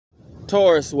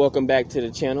Taurus, welcome back to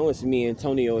the channel. It's me,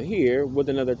 Antonio, here with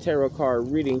another tarot card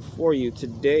reading for you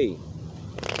today.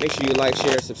 Make sure you like,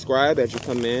 share, subscribe as you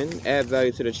come in. Add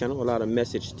value to the channel. Allow the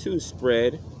message to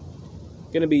spread.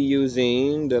 Going to be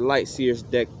using the Light Seers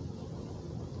deck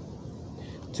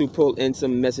to pull in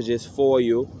some messages for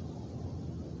you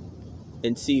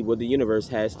and see what the universe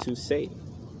has to say.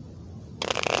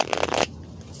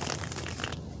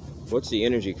 What's the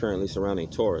energy currently surrounding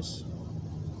Taurus?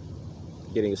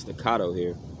 Getting a staccato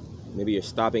here. Maybe you're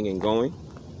stopping and going.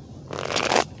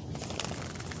 A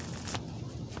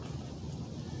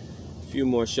few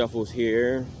more shuffles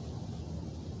here.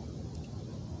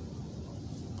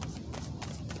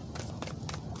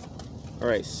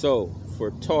 Alright, so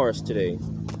for Taurus today,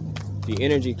 the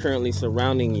energy currently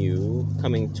surrounding you,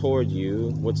 coming toward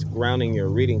you, what's grounding your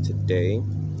reading today?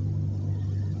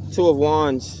 Two of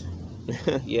Wands.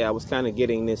 Yeah, I was kind of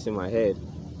getting this in my head.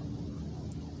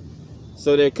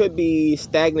 So there could be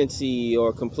stagnancy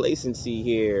or complacency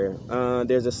here.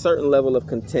 There's a certain level of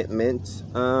contentment.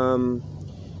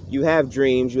 You have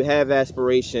dreams, you have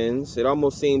aspirations. It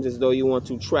almost seems as though you want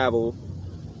to travel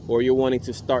or you're wanting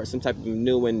to start some type of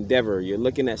new endeavor. You're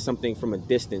looking at something from a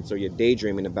distance or you're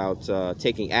daydreaming about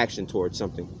taking action towards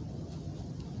something.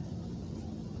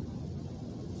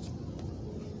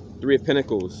 Three of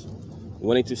Pentacles,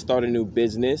 wanting to start a new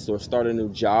business or start a new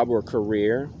job or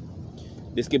career.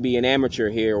 This could be an amateur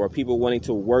here or people wanting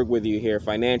to work with you here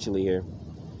financially here.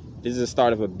 This is the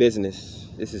start of a business.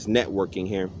 This is networking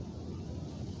here.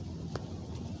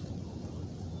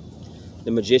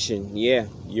 The Magician, yeah,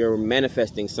 you're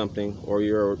manifesting something or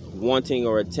you're wanting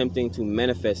or attempting to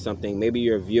manifest something. Maybe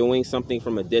you're viewing something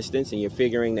from a distance and you're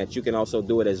figuring that you can also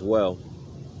do it as well.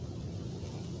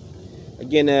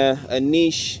 Again, a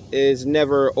niche is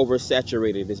never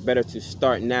oversaturated. It's better to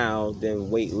start now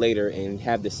than wait later and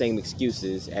have the same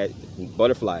excuses at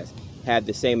butterflies. Have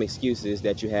the same excuses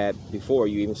that you had before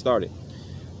you even started.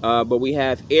 But we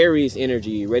have Aries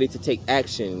energy, ready to take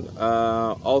action.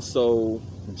 Also,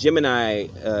 Gemini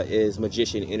is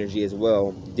Magician energy as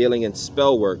well, dealing in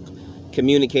spell work,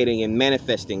 communicating and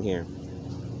manifesting here.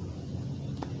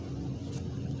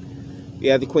 You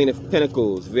have the Queen of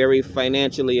Pentacles, very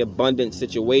financially abundant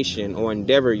situation or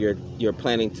endeavor you're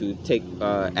planning to take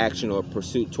action or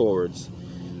pursuit towards.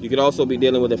 You could also be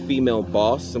dealing with a female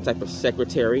boss, some type of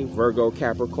secretary, Virgo,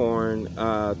 Capricorn,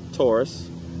 Taurus.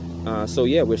 So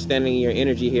yeah, we're standing in your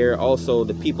energy here. Also,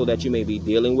 the people that you may be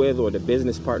dealing with or the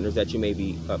business partners that you may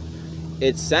be.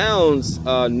 It sounds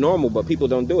normal, but people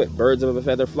don't do it. Birds of a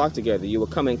feather flock together. You will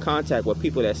come in contact with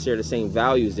people that share the same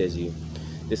values as you.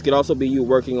 This could also be you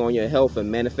working on your health and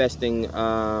manifesting,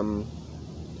 not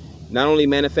only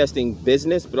manifesting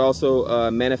business, but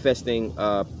also manifesting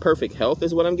perfect health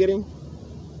is what I'm getting.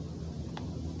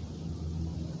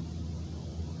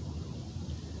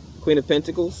 Queen of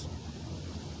Pentacles.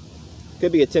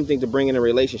 Could be attempting to bring in a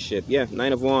relationship. Yeah,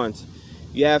 Nine of Wands.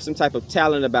 You have some type of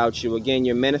talent about you. Again,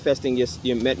 you're manifesting.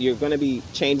 You're going to be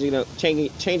changing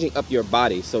up your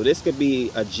body. So this could be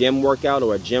a gym workout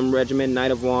or a gym regimen.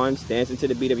 Knight of Wands, dancing to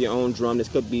the beat of your own drum. This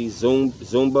could be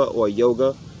Zumba or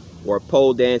yoga or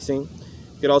pole dancing.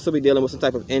 You could also be dealing with some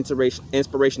type of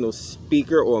inspirational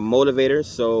speaker or motivator.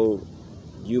 So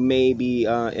you may be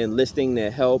enlisting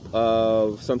the help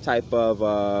of some type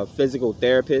of physical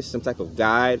therapist, some type of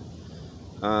guide.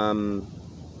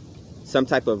 Some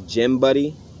type of gym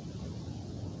buddy,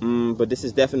 but this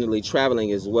is definitely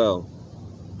traveling as well.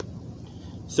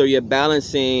 So you're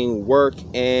balancing work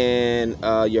and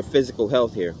your physical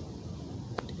health here.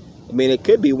 I mean, it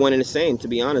could be one and the same, to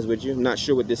be honest with you. I'm not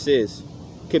sure what this is.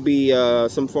 Could be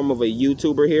some form of a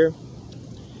YouTuber here.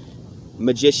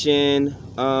 Magician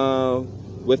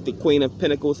with the Queen of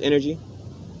Pentacles energy.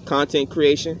 Content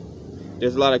creation.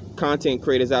 There's a lot of content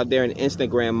creators out there and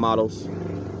Instagram models.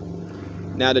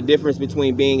 Now, the difference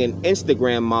between being an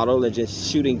Instagram model and just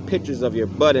shooting pictures of your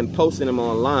butt and posting them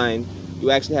online,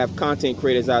 you actually have content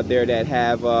creators out there that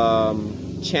have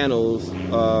channels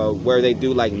where they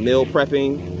do like meal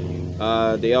prepping.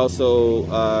 They also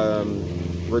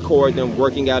record them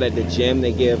working out at the gym.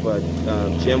 They give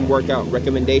gym workout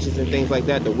recommendations and things like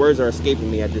that. The words are escaping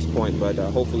me at this point, but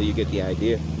hopefully you get the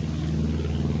idea.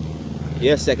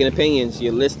 Yeah, second opinions.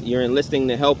 You're enlisting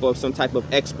the help of some type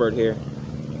of expert here.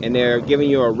 And they're giving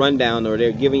you a rundown or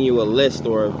they're giving you a list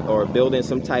or building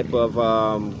some type of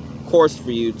course for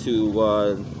you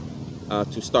to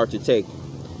start to take.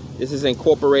 This is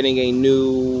incorporating a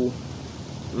new...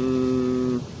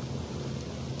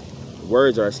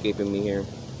 words are escaping me here.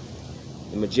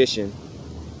 A magician.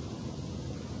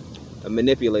 A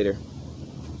manipulator.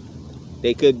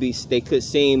 They could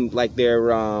seem like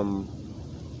they're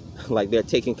like they're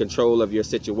taking control of your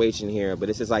situation here. But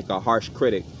this is like a harsh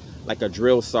critic, like a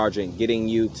drill sergeant, getting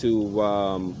you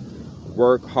to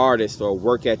work hardest or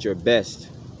work at your best.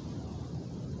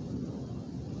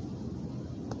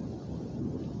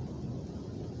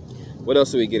 What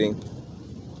else are we getting?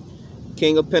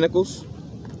 King of Pentacles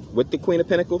with the Queen of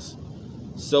Pentacles.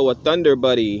 So a thunder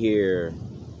buddy here.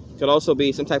 Could also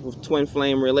be some type of twin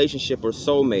flame relationship or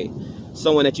soulmate.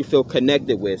 Someone that you feel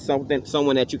connected with.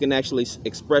 Someone that you can actually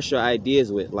express your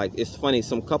ideas with. Like, it's funny,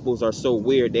 some couples are so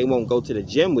weird, they won't go to the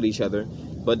gym with each other,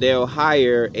 but they'll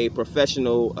hire a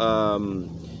professional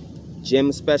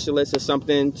gym specialist or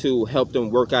something to help them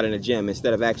work out in the gym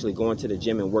instead of actually going to the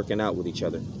gym and working out with each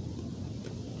other.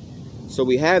 So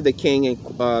we have the King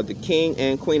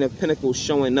and Queen of Pentacles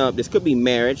showing up. This could be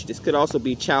marriage. This could also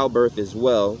be childbirth as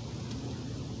well.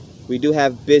 We do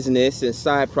have business and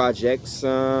side projects.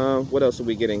 What else are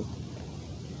we getting?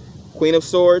 Queen of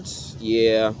Swords.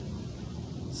 Yeah.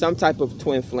 Some type of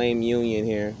twin flame union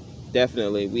here.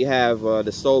 Definitely. We have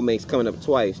the soulmates coming up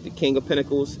twice. The King of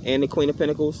Pentacles and the Queen of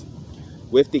Pentacles.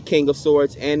 With the King of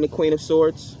Swords and the Queen of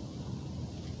Swords.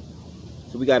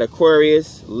 So we got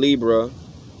Aquarius, Libra.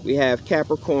 We have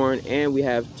Capricorn and we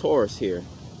have Taurus here.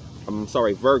 I'm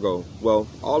sorry, Virgo. Well,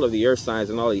 all of the earth signs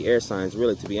and all the air signs,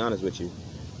 really, to be honest with you.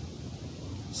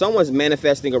 Someone's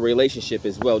manifesting a relationship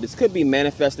as well. This could be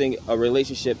manifesting a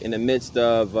relationship in the midst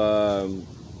of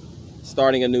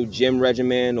starting a new gym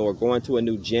regimen or going to a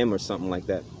new gym or something like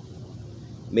that.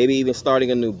 Maybe even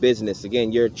starting a new business.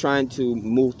 Again, you're trying to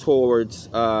move towards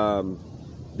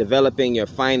developing your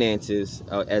finances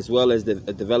as well as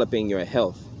developing your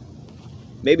health.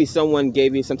 Maybe someone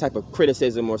gave you some type of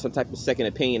criticism or some type of second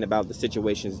opinion about the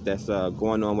situations that's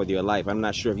going on with your life. I'm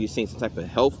not sure if you've seen some type of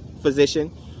health physician,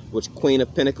 which Queen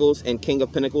of Pentacles and King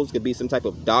of Pentacles could be some type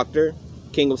of doctor.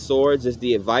 King of Swords is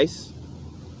the advice.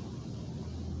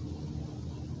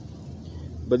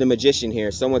 But the Magician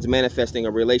here, someone's manifesting a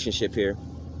relationship here.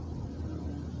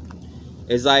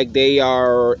 It's like they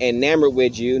are enamored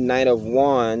with you, Knight of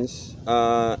Wands.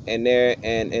 And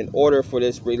in order for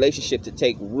this relationship to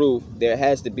take root, there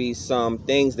has to be some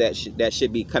things that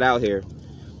should be cut out here.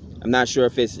 I'm not sure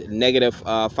if it's negative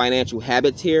financial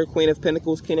habits here, Queen of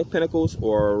Pentacles, King of Pentacles,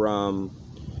 or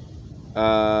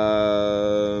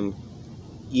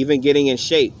even getting in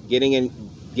shape, getting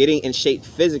in shape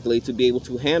physically to be able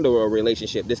to handle a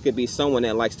relationship. This could be someone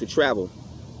that likes to travel.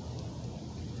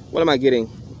 What am I getting?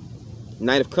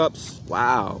 Knight of Cups.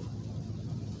 Wow.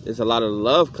 There's a lot of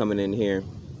love coming in here.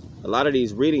 A lot of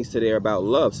these readings today are about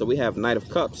love. So we have Knight of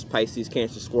Cups, Pisces,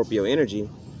 Cancer, Scorpio energy.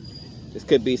 This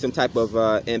could be some type of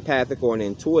empathic or an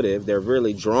intuitive. They're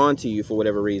really drawn to you for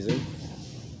whatever reason.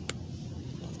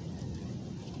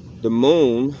 The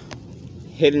Moon,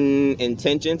 hidden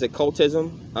intentions,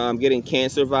 occultism. I'm getting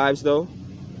Cancer vibes though.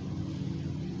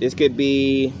 This could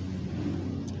be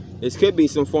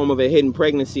some form of a hidden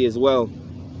pregnancy as well.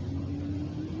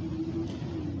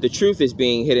 The truth is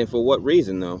being hidden. For what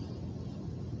reason though?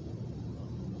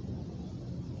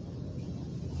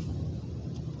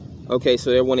 Okay, so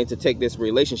they're wanting to take this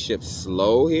relationship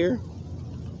slow here.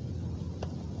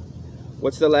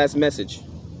 What's the last message?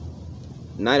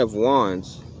 Knight of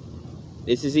Wands.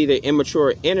 This is either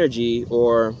immature energy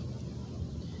or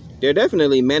they're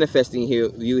definitely manifesting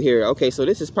you here. Okay, so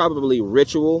this is probably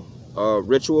ritual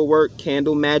work,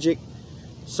 candle magic.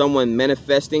 Someone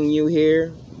manifesting you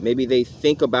here. Maybe they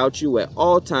think about you at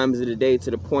all times of the day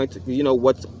to the point, you know,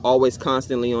 what's always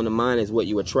constantly on the mind is what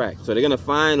you attract. So they're going to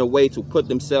find a way to put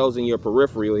themselves in your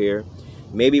peripheral here,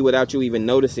 maybe without you even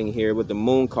noticing here with the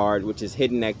Moon card, which is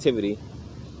hidden activity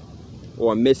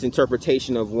or a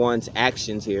misinterpretation of one's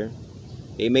actions here.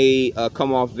 They may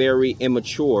come off very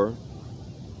immature.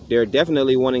 They're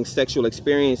definitely wanting sexual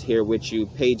experience here with you,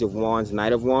 Page of Wands,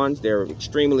 Knight of Wands. They're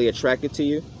extremely attracted to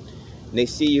you. And they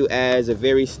see you as a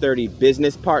very sturdy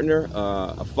business partner,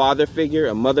 a father figure,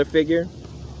 a mother figure.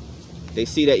 They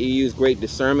see that you use great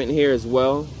discernment here as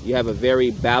well. You have a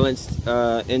very balanced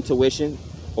intuition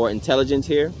or intelligence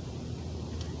here.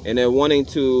 And they're wanting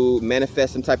to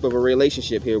manifest some type of a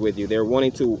relationship here with you. They're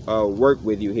wanting to work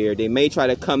with you here. They may try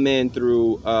to come in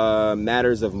through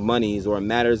matters of monies or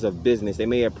matters of business. They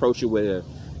may approach you with a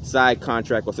side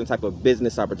contract or some type of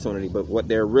business opportunity, but what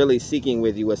they're really seeking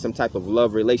with you is some type of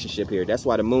love relationship here. That's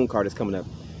why the Moon card is coming up.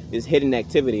 There's hidden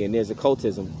activity and there's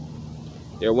occultism.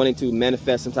 They're wanting to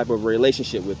manifest some type of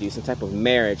relationship with you, some type of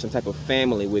marriage, some type of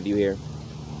family with you here.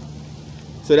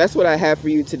 So that's what I have for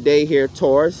you today here,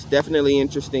 Taurus. Definitely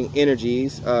interesting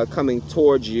energies coming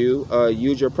towards you.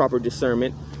 Use your proper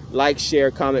discernment. Like, share,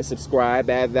 comment, subscribe,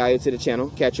 add value to the channel.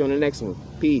 Catch you on the next one.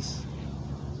 Peace.